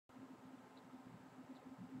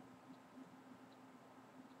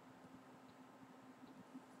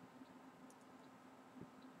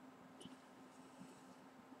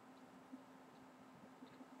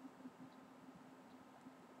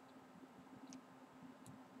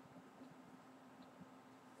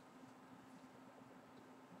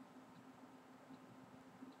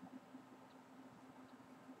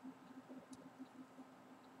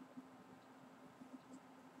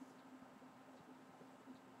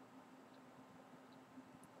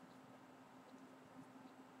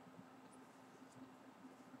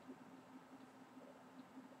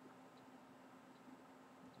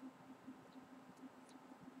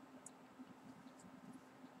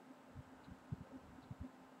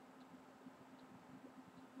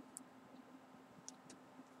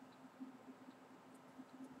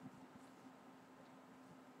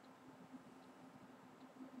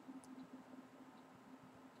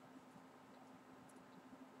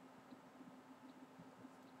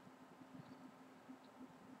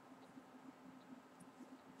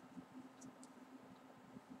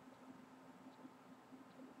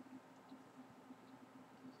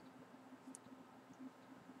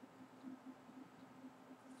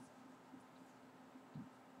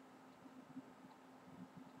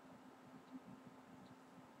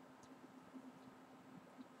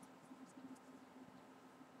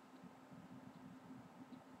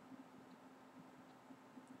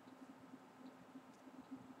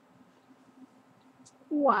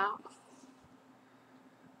Wow.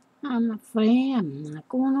 I'm afraid I'm not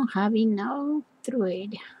gonna have enough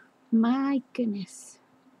thread. My goodness.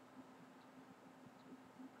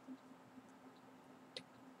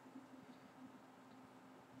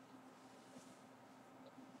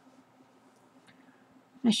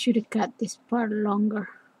 I should have cut this part longer.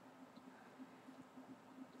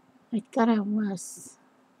 I thought I was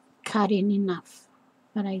cutting enough,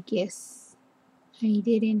 but I guess I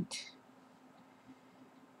didn't.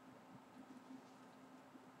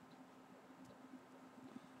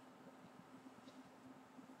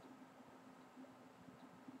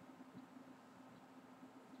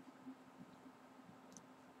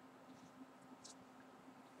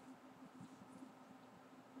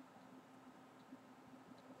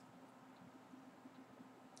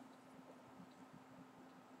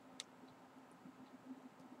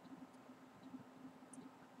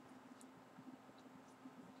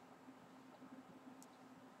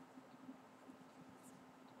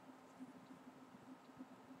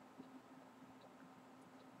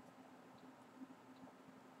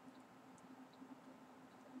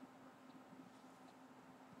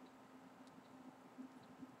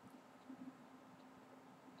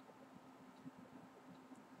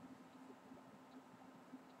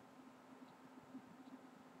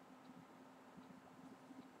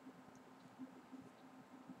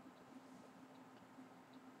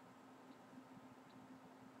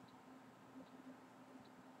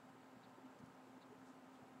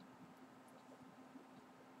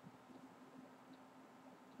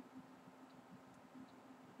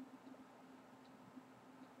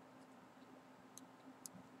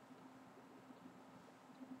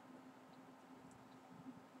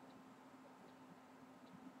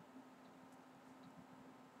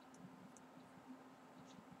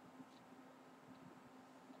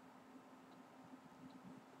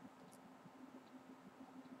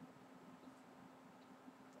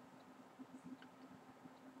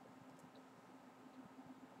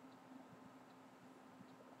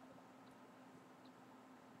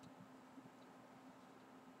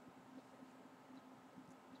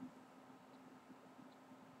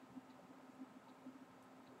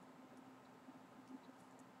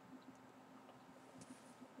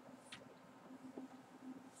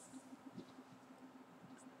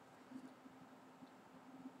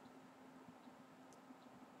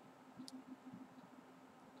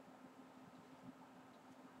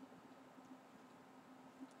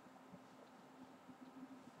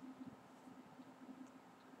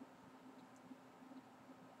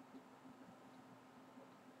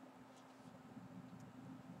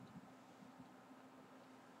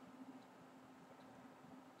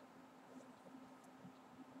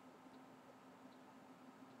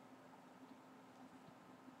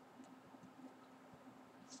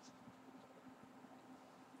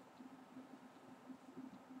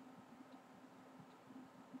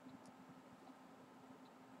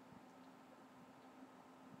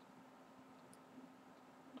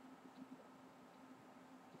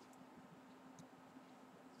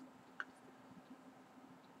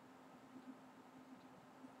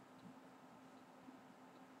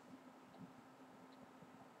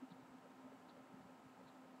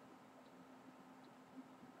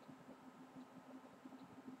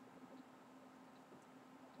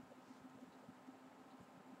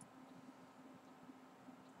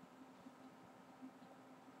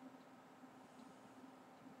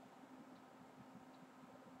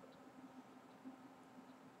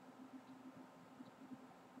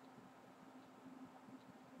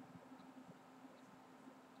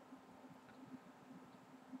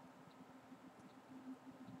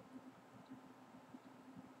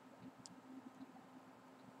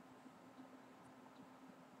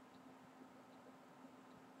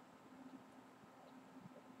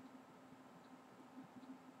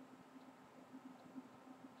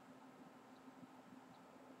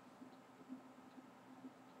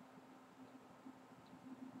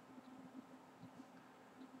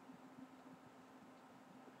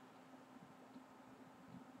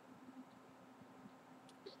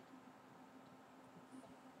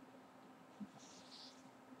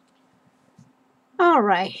 All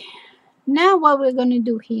right. Now what we're gonna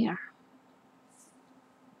do here.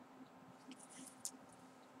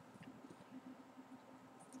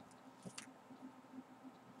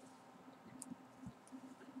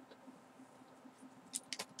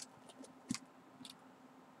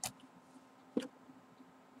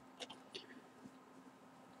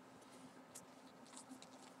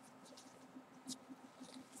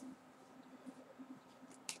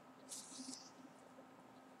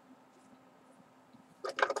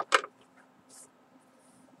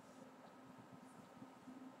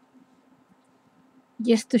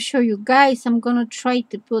 Just to show you guys, I'm gonna try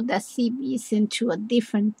to put the CBs into a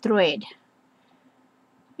different thread.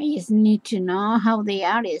 I just need to know how they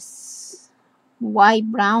are. Is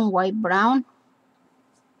white, brown, white, brown.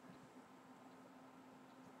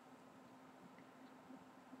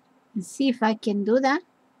 And see if I can do that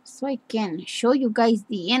so I can show you guys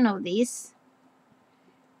the end of this.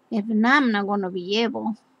 If not, I'm not gonna be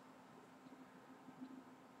able.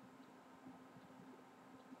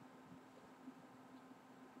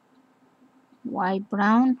 White,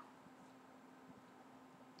 brown.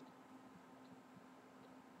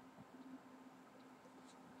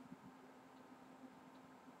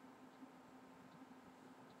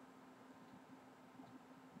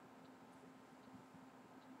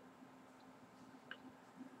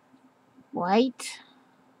 White.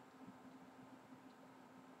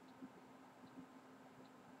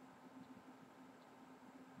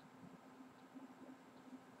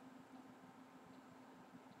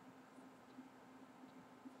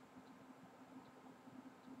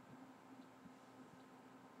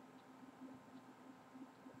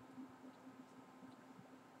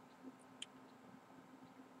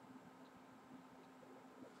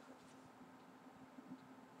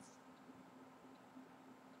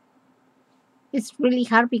 It's really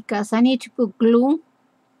hard because I need to put glue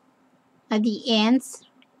at the ends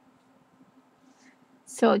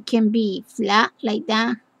so it can be flat like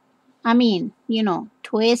that. I mean, you know,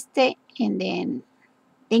 twist it and then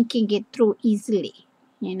can get through easily,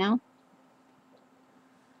 you know.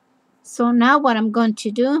 So now what I'm going to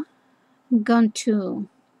do, I'm going to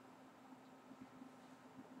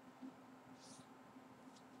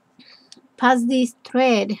pass this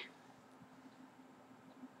thread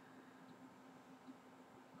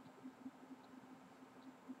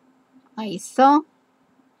like so.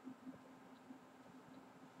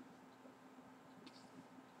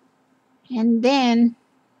 And then,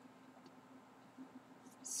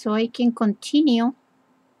 so I can continue.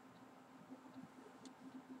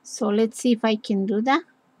 So let's see if I can do that.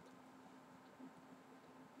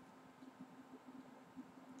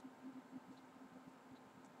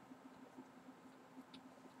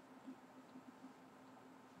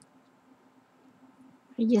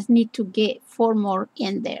 I just need to get 4 more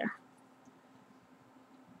in there.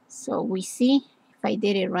 So we see if I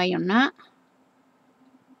did it right or not.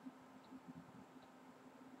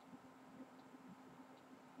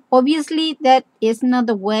 Obviously, that is not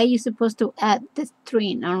the way you're supposed to add the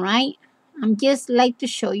string, all right? I'm just like to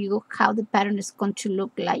show you how the pattern is going to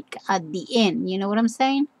look like at the end. You know what I'm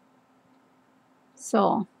saying?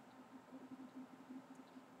 So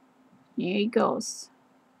here it goes.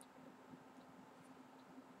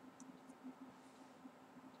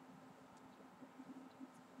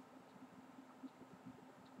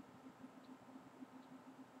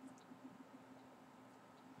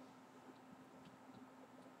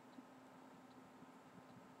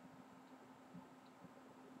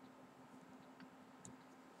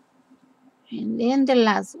 And then the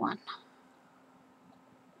last one.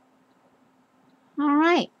 All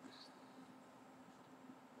right.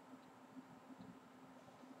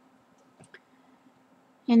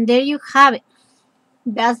 And there you have it.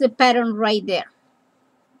 That's the pattern right there.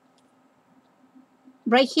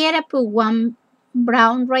 Right here, I put one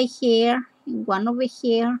brown right here and one over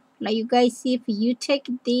here. Like you guys see, if you take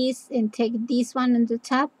this and take this one on the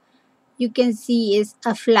top, you can see it's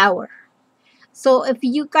a flower. So if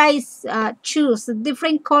you guys choose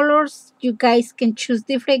different colors, you guys can choose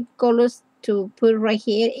different colors to put right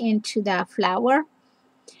here into the flower.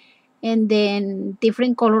 And then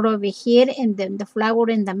different color over here, and then the flower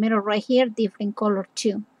in the middle right here, different color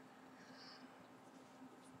too.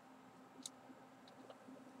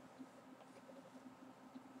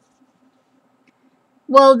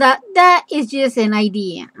 Well, that is just an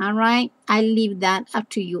idea, all right? I leave that up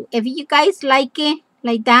to you. If you guys like it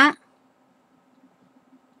like that,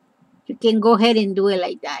 you can go ahead and do it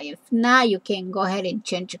like that. If not, you can go ahead and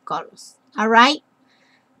change the colors, all right?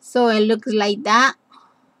 So it looks like that.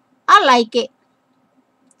 I like it.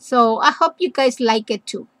 So I hope you guys like it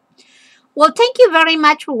too. Well, thank you very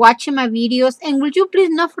much for watching my videos. And will you please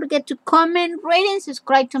not forget to comment, rate, and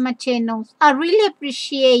subscribe to my channels. I really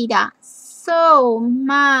appreciate that so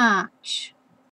much.